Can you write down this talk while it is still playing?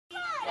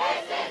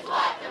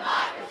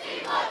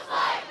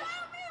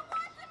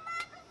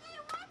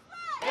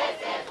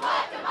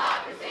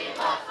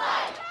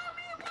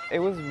It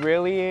was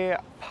really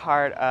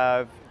part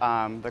of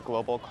the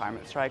global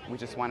climate strike. We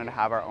just wanted to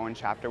have our own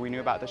chapter. We knew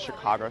about the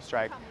Chicago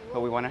strike,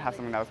 but we wanted to have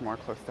something that was more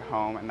close to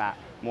home and that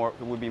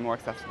would be more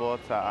accessible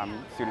to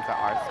students at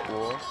our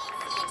school.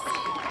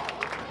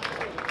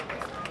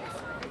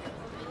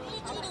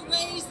 I need you to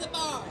raise the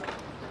bar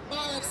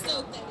of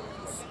soap that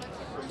is.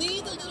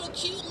 Leave the little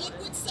cute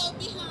liquid soap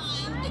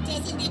behind. It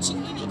doesn't get you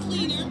any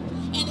cleaner,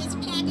 and its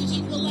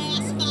packaging will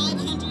last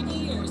 500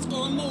 years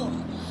or more.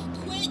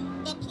 Quit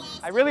the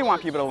plastic. I really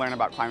want people to learn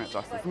about climate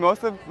justice.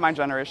 Most of my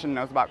generation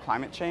knows about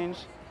climate change,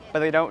 but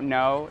they don't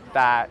know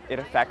that it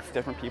affects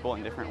different people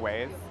in different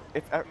ways.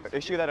 It's an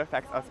issue that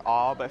affects us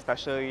all, but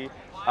especially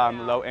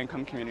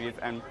low-income communities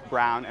and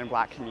brown and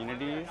black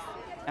communities.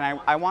 And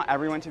I want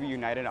everyone to be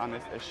united on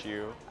this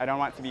issue. I don't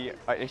want it to be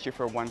an issue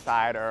for one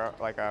side or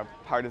like a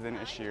partisan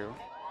issue.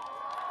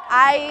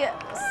 I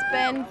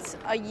spent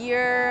a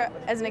year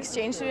as an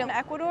exchange student in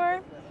Ecuador,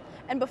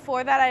 and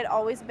before that I'd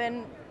always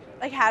been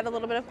had a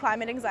little bit of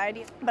climate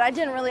anxiety, but I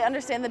didn't really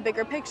understand the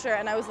bigger picture,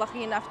 and I was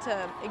lucky enough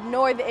to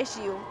ignore the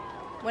issue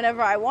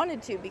whenever I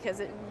wanted to because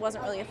it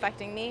wasn't really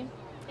affecting me.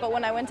 But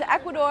when I went to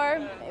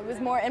Ecuador, it was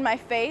more in my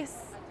face,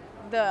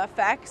 the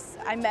effects.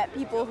 I met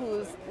people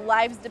whose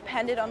lives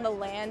depended on the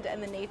land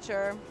and the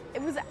nature.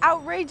 It was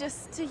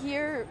outrageous to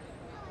hear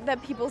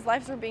that people's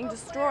lives were being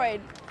destroyed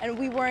and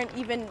we weren't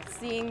even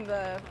seeing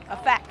the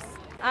effects.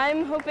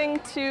 I'm hoping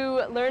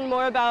to learn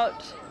more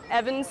about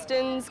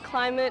Evanston's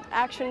climate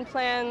action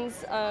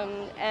plans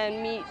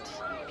and meet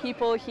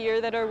people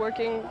here that are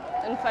working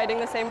and fighting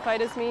the same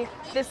fight as me.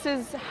 This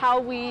is how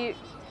we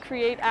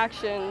create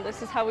action.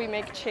 This is how we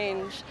make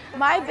change.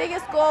 My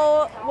biggest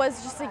goal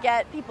was just to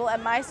get people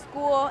at my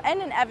school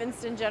and in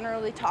Evanston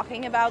generally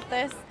talking about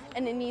this,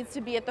 and it needs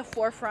to be at the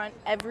forefront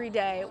every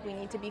day. We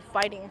need to be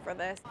fighting for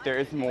this. There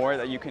is more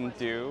that you can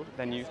do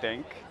than you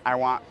think. I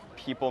want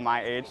people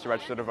my age to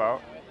register to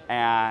vote,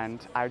 and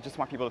I just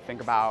want people to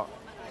think about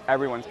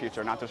everyone's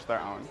future, not just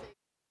their own.